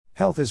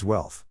Health is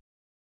wealth.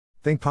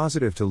 Think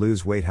positive to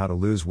lose weight. How to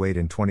lose weight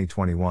in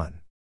 2021.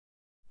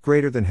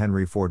 Greater than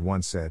Henry Ford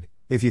once said,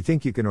 "If you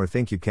think you can or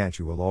think you can't,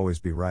 you will always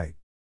be right."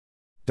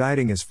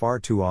 Dieting is far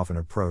too often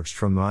approached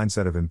from the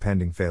mindset of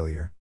impending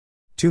failure.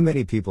 Too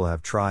many people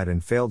have tried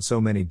and failed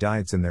so many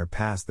diets in their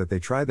past that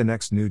they try the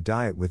next new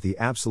diet with the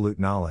absolute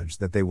knowledge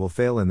that they will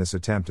fail in this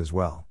attempt as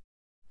well.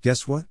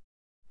 Guess what?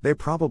 They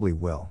probably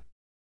will.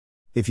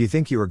 If you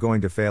think you are going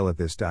to fail at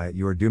this diet,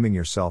 you are dooming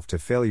yourself to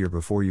failure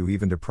before you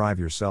even deprive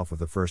yourself of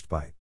the first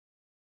bite.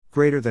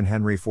 Greater than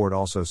Henry Ford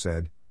also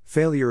said,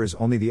 "Failure is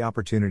only the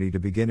opportunity to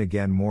begin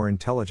again more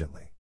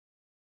intelligently."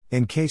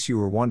 In case you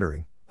were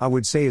wondering, I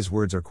would say his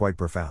words are quite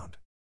profound.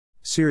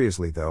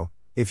 Seriously though,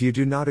 if you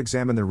do not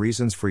examine the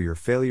reasons for your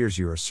failures,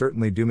 you are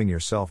certainly dooming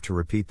yourself to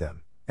repeat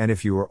them, and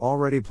if you are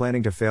already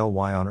planning to fail,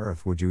 why on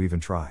earth would you even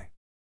try?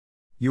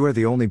 You are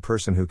the only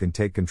person who can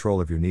take control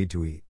of your need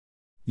to eat.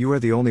 You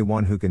are the only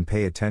one who can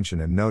pay attention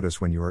and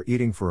notice when you are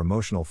eating for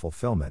emotional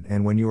fulfillment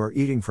and when you are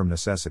eating from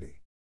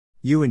necessity.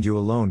 You and you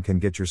alone can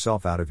get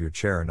yourself out of your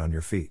chair and on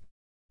your feet.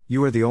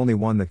 You are the only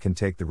one that can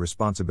take the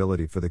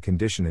responsibility for the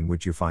condition in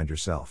which you find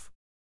yourself.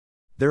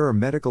 There are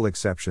medical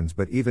exceptions,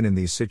 but even in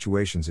these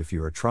situations, if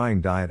you are trying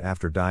diet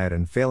after diet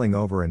and failing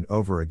over and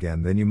over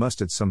again, then you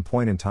must at some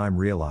point in time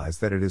realize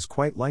that it is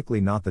quite likely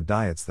not the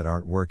diets that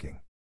aren't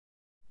working.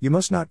 You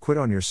must not quit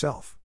on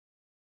yourself.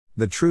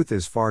 The truth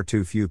is, far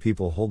too few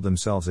people hold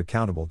themselves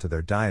accountable to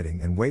their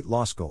dieting and weight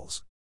loss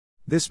goals.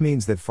 This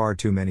means that far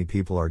too many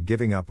people are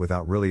giving up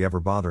without really ever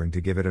bothering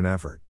to give it an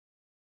effort.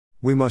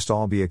 We must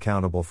all be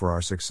accountable for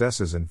our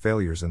successes and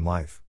failures in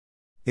life.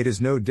 It is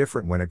no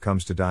different when it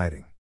comes to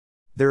dieting.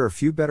 There are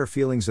few better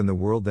feelings in the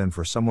world than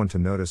for someone to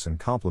notice and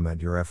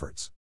compliment your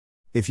efforts.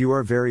 If you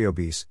are very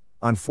obese,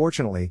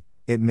 unfortunately,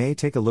 it may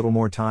take a little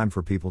more time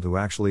for people to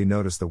actually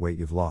notice the weight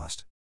you've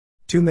lost.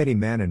 Too many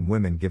men and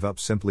women give up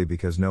simply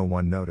because no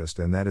one noticed,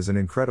 and that is an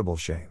incredible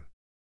shame.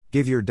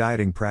 Give your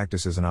dieting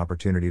practices an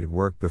opportunity to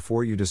work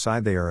before you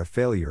decide they are a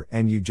failure,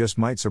 and you just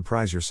might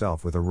surprise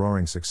yourself with a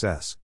roaring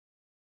success.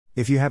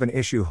 If you have an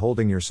issue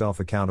holding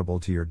yourself accountable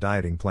to your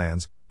dieting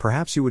plans,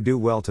 perhaps you would do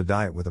well to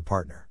diet with a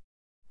partner.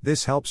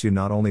 This helps you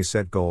not only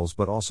set goals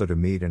but also to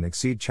meet and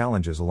exceed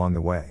challenges along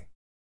the way.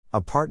 A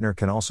partner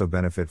can also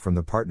benefit from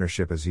the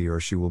partnership, as he or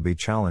she will be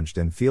challenged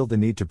and feel the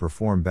need to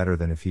perform better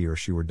than if he or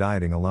she were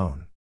dieting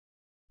alone.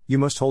 You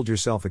must hold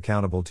yourself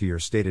accountable to your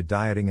stated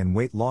dieting and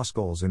weight loss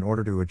goals in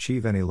order to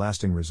achieve any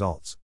lasting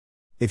results.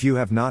 If you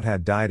have not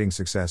had dieting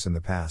success in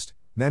the past,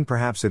 then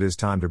perhaps it is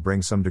time to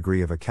bring some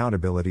degree of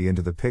accountability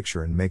into the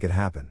picture and make it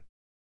happen.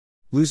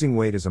 Losing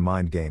weight is a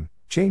mind game.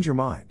 Change your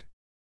mind.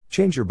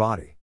 Change your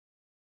body.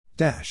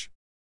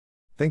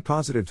 Think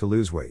positive to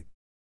lose weight.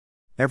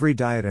 Every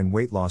diet and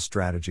weight loss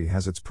strategy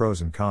has its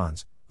pros and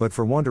cons, but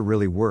for one to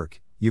really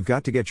work, you've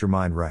got to get your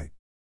mind right.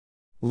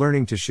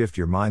 Learning to shift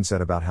your mindset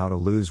about how to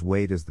lose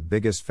weight is the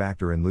biggest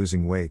factor in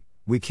losing weight.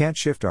 We can't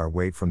shift our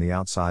weight from the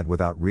outside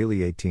without really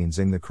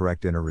 18zing the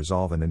correct inner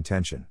resolve and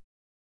intention.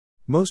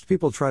 Most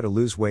people try to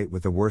lose weight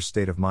with the worst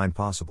state of mind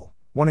possible,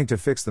 wanting to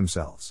fix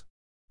themselves.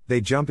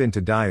 They jump into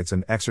diets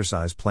and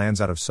exercise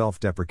plans out of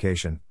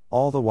self-deprecation,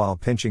 all the while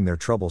pinching their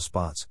trouble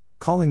spots,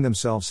 calling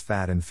themselves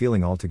fat and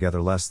feeling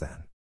altogether less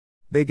than.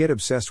 They get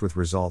obsessed with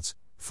results,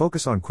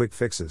 focus on quick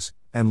fixes,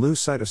 and lose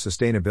sight of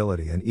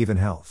sustainability and even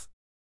health.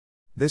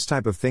 This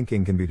type of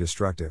thinking can be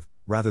destructive,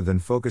 rather than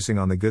focusing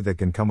on the good that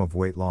can come of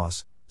weight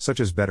loss, such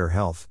as better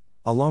health,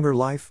 a longer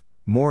life,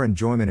 more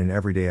enjoyment in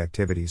everyday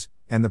activities,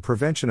 and the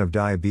prevention of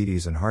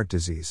diabetes and heart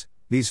disease.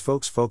 These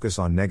folks focus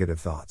on negative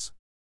thoughts.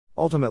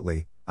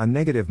 Ultimately, a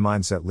negative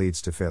mindset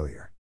leads to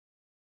failure.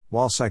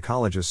 While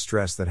psychologists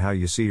stress that how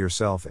you see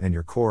yourself and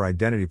your core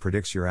identity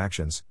predicts your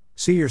actions,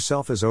 see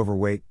yourself as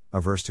overweight,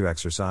 averse to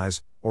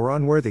exercise, or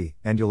unworthy,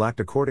 and you'll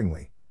act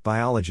accordingly,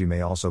 biology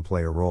may also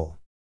play a role.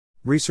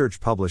 Research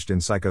published in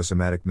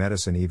Psychosomatic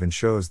Medicine even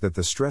shows that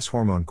the stress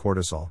hormone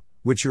cortisol,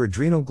 which your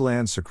adrenal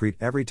glands secrete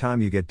every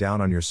time you get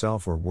down on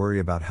yourself or worry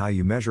about how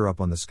you measure up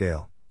on the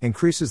scale,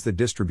 increases the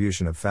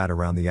distribution of fat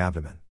around the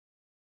abdomen.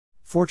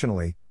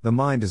 Fortunately, the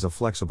mind is a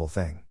flexible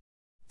thing.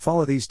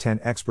 Follow these 10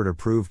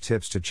 expert-approved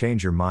tips to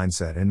change your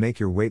mindset and make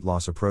your weight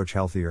loss approach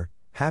healthier,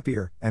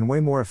 happier, and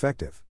way more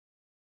effective.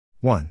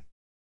 1.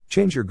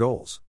 Change your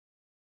goals.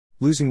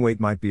 Losing weight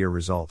might be a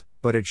result,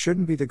 but it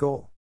shouldn't be the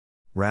goal.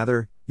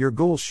 Rather, your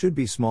goals should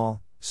be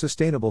small,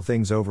 sustainable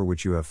things over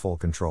which you have full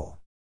control.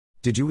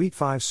 Did you eat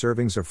 5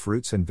 servings of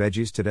fruits and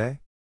veggies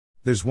today?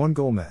 There's one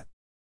goal met.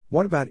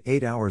 What about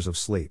 8 hours of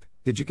sleep?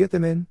 Did you get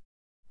them in?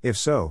 If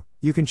so,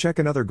 you can check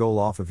another goal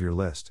off of your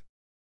list.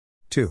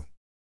 2.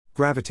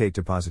 Gravitate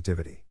to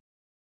positivity.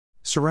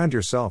 Surround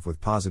yourself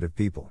with positive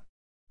people.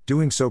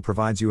 Doing so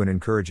provides you an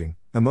encouraging,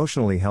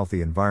 emotionally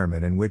healthy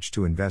environment in which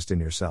to invest in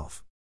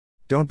yourself.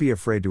 Don't be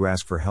afraid to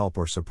ask for help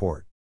or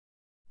support.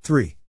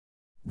 3.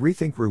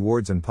 Rethink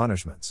rewards and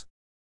punishments.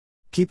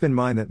 Keep in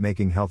mind that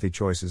making healthy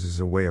choices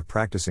is a way of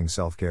practicing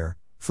self-care.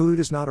 Food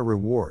is not a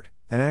reward,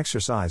 and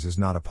exercise is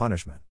not a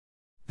punishment.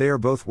 They are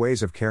both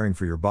ways of caring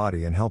for your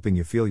body and helping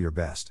you feel your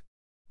best.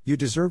 You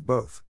deserve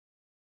both.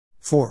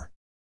 4.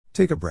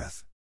 Take a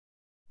breath.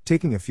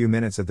 Taking a few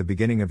minutes at the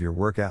beginning of your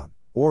workout,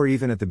 or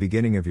even at the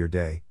beginning of your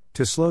day,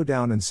 to slow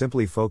down and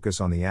simply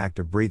focus on the act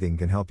of breathing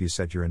can help you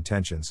set your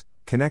intentions,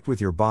 connect with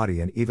your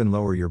body, and even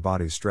lower your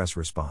body's stress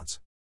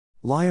response.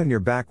 Lie on your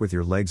back with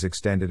your legs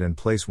extended and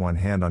place one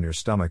hand on your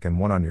stomach and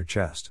one on your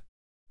chest.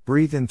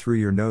 Breathe in through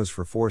your nose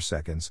for 4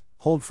 seconds,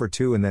 hold for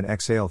 2 and then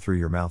exhale through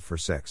your mouth for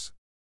 6.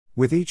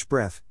 With each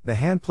breath, the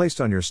hand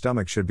placed on your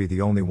stomach should be the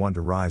only one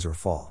to rise or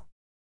fall.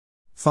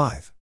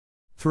 5.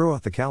 Throw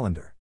out the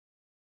calendar.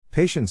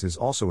 Patience is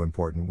also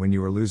important when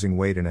you are losing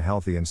weight in a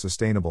healthy and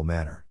sustainable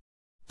manner.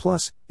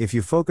 Plus, if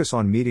you focus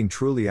on meeting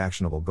truly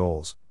actionable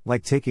goals,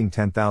 like taking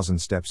 10,000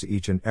 steps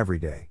each and every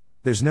day,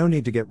 there's no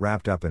need to get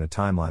wrapped up in a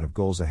timeline of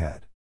goals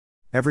ahead.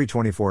 Every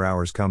 24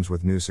 hours comes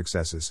with new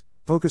successes,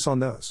 focus on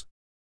those.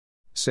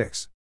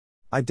 6.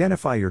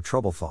 Identify your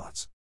trouble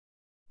thoughts.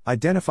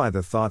 Identify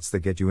the thoughts that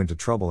get you into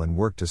trouble and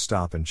work to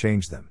stop and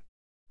change them.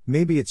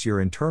 Maybe it's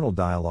your internal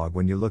dialogue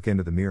when you look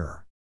into the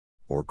mirror.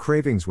 Or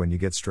cravings when you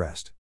get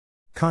stressed.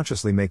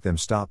 Consciously make them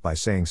stop by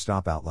saying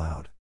stop out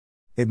loud.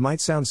 It might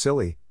sound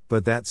silly,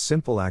 but that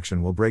simple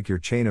action will break your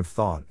chain of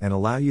thought and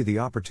allow you the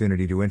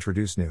opportunity to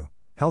introduce new,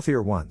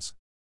 healthier ones.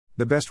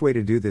 The best way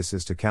to do this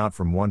is to count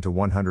from 1 to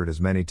 100 as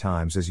many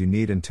times as you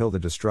need until the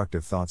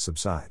destructive thoughts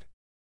subside.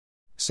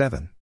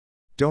 7.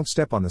 Don't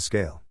step on the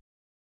scale.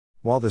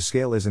 While the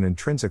scale isn't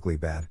intrinsically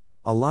bad,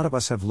 a lot of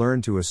us have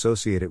learned to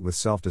associate it with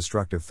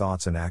self-destructive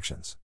thoughts and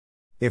actions.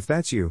 If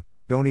that's you,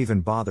 don't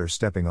even bother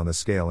stepping on the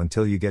scale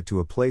until you get to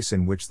a place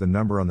in which the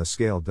number on the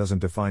scale doesn't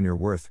define your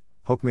worth,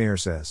 Hochmeier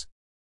says.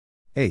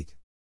 8.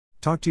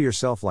 Talk to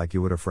yourself like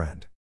you would a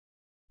friend.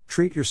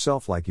 Treat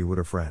yourself like you would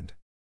a friend.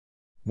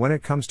 When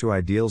it comes to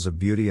ideals of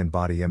beauty and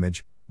body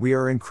image, we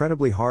are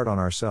incredibly hard on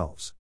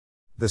ourselves.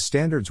 The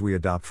standards we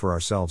adopt for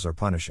ourselves are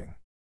punishing.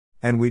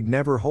 And we'd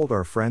never hold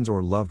our friends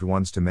or loved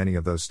ones to many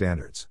of those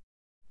standards.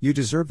 You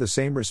deserve the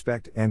same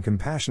respect and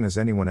compassion as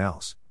anyone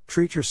else,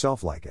 treat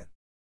yourself like it.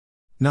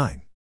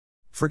 9.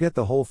 Forget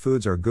the whole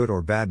foods are good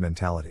or bad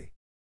mentality.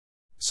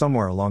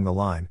 Somewhere along the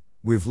line,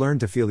 we've learned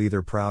to feel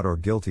either proud or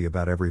guilty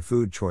about every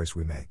food choice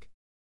we make.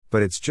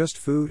 But it's just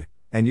food,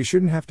 and you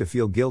shouldn't have to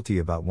feel guilty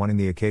about wanting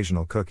the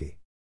occasional cookie.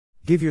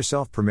 Give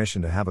yourself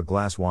permission to have a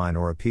glass wine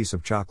or a piece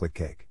of chocolate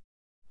cake.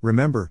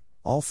 Remember,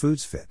 all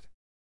foods fit.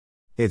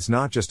 It's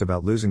not just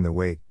about losing the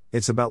weight,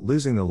 it's about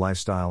losing the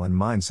lifestyle and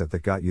mindset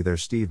that got you there.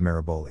 Steve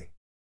Maraboli.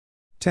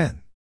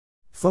 10.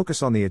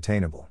 Focus on the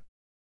attainable.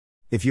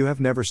 If you have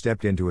never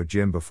stepped into a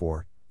gym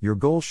before, your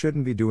goal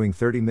shouldn't be doing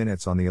 30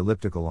 minutes on the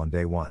elliptical on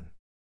day 1.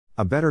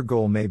 A better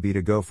goal may be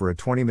to go for a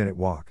 20-minute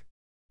walk.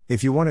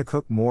 If you want to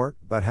cook more,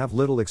 but have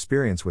little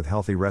experience with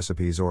healthy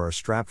recipes or are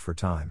strapped for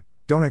time,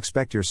 don't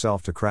expect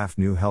yourself to craft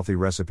new healthy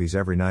recipes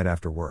every night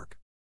after work.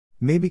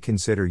 Maybe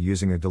consider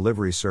using a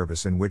delivery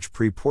service in which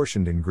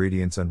pre-portioned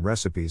ingredients and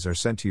recipes are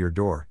sent to your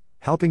door,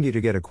 helping you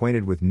to get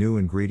acquainted with new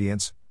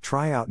ingredients,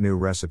 try out new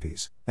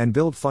recipes, and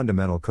build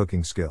fundamental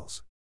cooking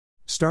skills.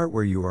 Start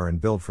where you are and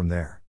build from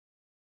there.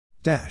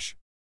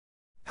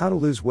 How to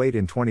lose weight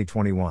in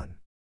 2021.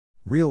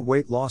 Real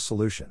weight loss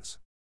solutions.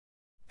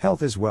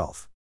 Health is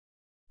wealth.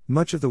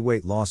 Much of the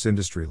weight loss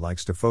industry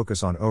likes to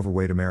focus on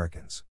overweight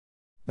Americans.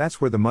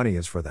 That's where the money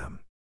is for them.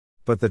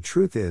 But the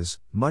truth is,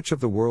 much of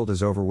the world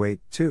is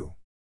overweight, too.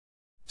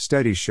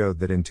 Studies showed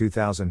that in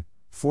 2000,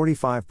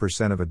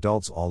 45% of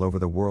adults all over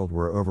the world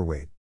were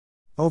overweight.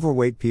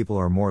 Overweight people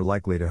are more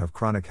likely to have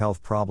chronic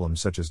health problems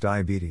such as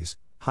diabetes,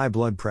 high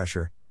blood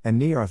pressure, and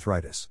knee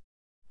arthritis.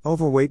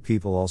 Overweight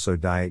people also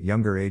die at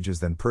younger ages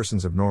than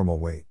persons of normal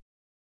weight.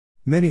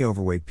 Many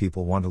overweight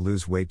people want to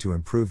lose weight to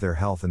improve their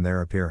health and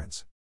their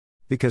appearance.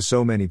 Because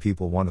so many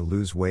people want to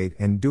lose weight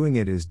and doing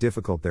it is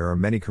difficult, there are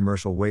many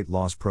commercial weight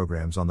loss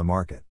programs on the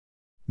market.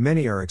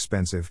 Many are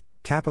expensive,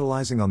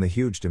 capitalizing on the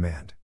huge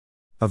demand.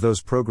 Of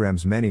those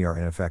programs, many are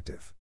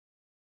ineffective.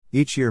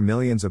 Each year,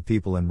 millions of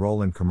people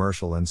enroll in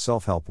commercial and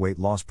self-help weight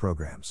loss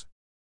programs.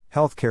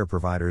 Healthcare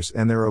providers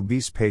and their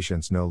obese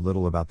patients know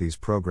little about these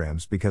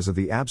programs because of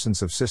the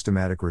absence of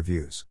systematic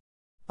reviews.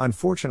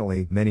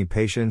 Unfortunately, many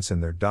patients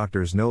and their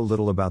doctors know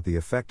little about the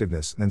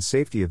effectiveness and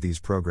safety of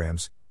these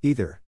programs,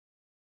 either.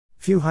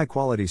 Few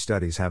high-quality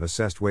studies have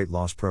assessed weight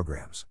loss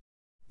programs.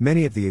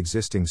 Many of the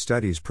existing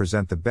studies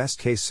present the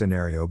best-case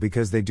scenario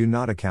because they do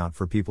not account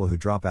for people who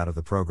drop out of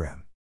the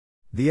program.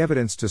 The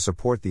evidence to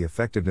support the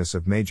effectiveness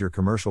of major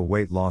commercial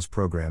weight loss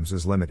programs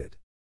is limited.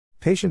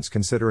 Patients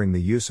considering the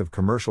use of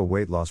commercial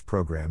weight loss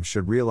programs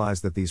should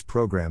realize that these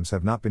programs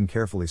have not been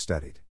carefully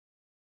studied.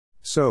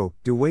 So,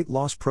 do weight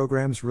loss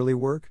programs really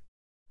work?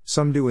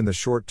 Some do in the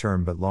short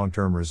term, but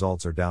long-term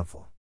results are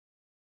doubtful.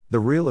 The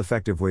real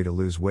effective way to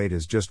lose weight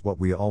is just what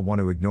we all want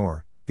to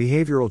ignore: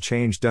 behavioral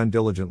change done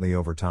diligently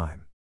over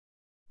time.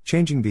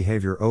 Changing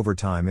behavior over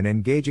time and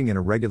engaging in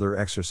a regular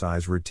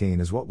exercise routine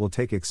is what will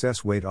take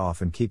excess weight off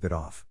and keep it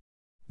off.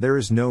 There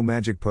is no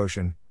magic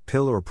potion,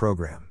 pill, or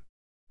program.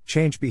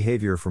 Change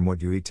behavior from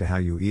what you eat to how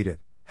you eat it.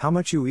 How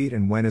much you eat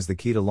and when is the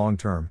key to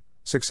long-term,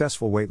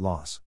 successful weight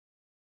loss.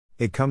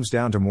 It comes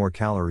down to more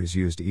calories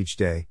used each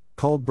day,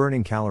 called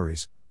burning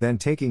calories, than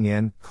taking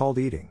in, called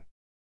eating.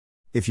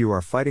 If you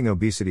are fighting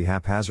obesity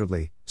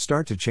haphazardly,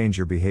 start to change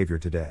your behavior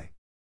today.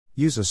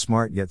 Use a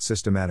smart yet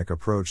systematic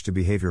approach to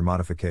behavior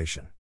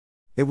modification.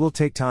 It will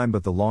take time,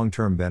 but the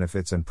long-term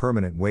benefits and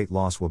permanent weight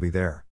loss will be there.